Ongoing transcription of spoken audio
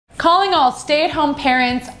calling all stay-at-home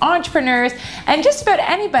parents, entrepreneurs, and just about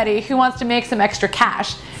anybody who wants to make some extra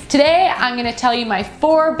cash. Today, I'm going to tell you my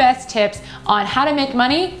 4 best tips on how to make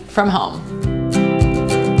money from home.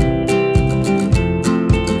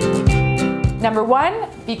 Number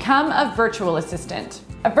 1, become a virtual assistant.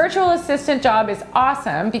 A virtual assistant job is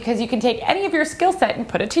awesome because you can take any of your skill set and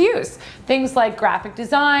put it to use. Things like graphic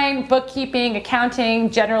design, bookkeeping,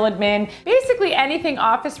 accounting, general admin, basically anything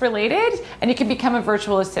office related, and you can become a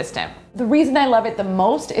virtual assistant. The reason I love it the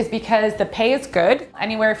most is because the pay is good,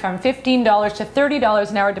 anywhere from $15 to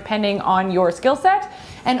 $30 an hour depending on your skill set.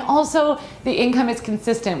 And also the income is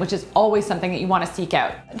consistent, which is always something that you want to seek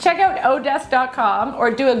out. Check out odesk.com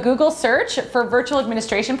or do a Google search for virtual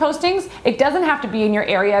administration postings. It doesn't have to be in your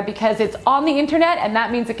area because it's on the internet, and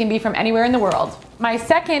that means it can be from anywhere in the world. My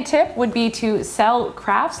second tip would be to sell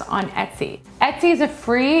crafts on Etsy. Etsy is a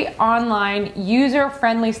free online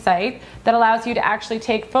user-friendly site that allows you to actually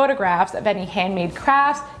take photographs of any handmade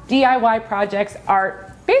crafts, DIY projects, art,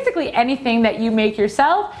 basically anything that you make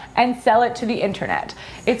yourself and sell it to the internet.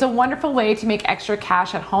 It's a wonderful way to make extra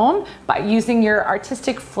cash at home by using your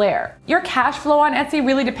artistic flair. Your cash flow on Etsy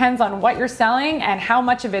really depends on what you're selling and how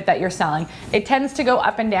much of it that you're selling. It tends to go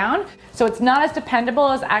up and down, so it's not as dependable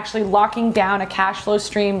as actually locking down a cash flow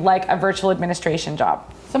stream like a virtual administration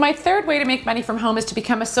job. So my third way to make money from home is to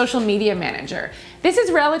become a social media manager. This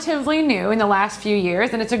is relatively new in the last few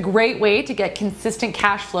years, and it's a great way to get consistent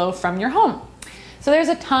cash flow from your home. So there's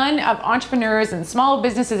a ton of entrepreneurs and small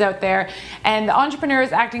businesses out there, and the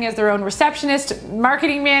entrepreneurs acting as their own receptionist,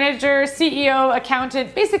 marketing manager, CEO,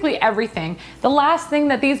 accountant, basically everything. The last thing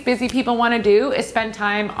that these busy people want to do is spend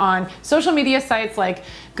time on social media sites like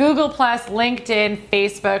Google+, LinkedIn,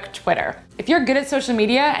 Facebook, Twitter. If you're good at social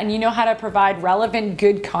media and you know how to provide relevant,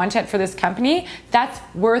 good content for this company, that's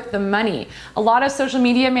worth the money. A lot of social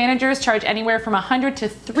media managers charge anywhere from $100 to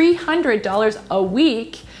 $300 a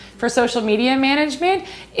week for social media management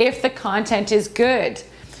if the content is good.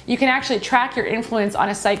 You can actually track your influence on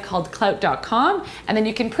a site called clout.com, and then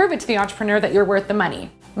you can prove it to the entrepreneur that you're worth the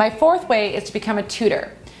money. My fourth way is to become a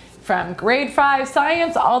tutor. From grade 5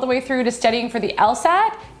 science all the way through to studying for the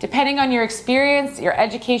LSAT, depending on your experience, your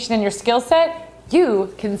education, and your skill set,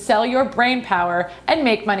 you can sell your brain power and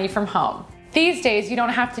make money from home. These days, you don't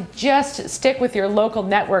have to just stick with your local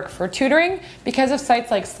network for tutoring. Because of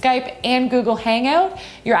sites like Skype and Google Hangout,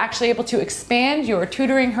 you're actually able to expand your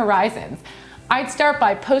tutoring horizons. I'd start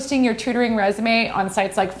by posting your tutoring resume on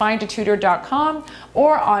sites like findatutor.com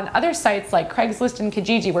or on other sites like Craigslist and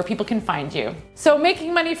Kijiji where people can find you. So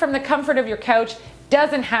making money from the comfort of your couch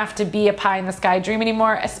doesn't have to be a pie-in-the-sky dream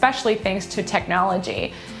anymore, especially thanks to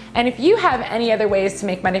technology. And if you have any other ways to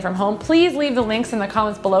make money from home, please leave the links in the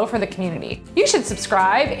comments below for the community. You should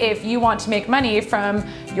subscribe if you want to make money from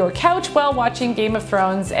your couch while watching Game of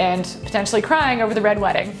Thrones and potentially crying over the Red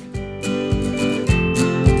Wedding.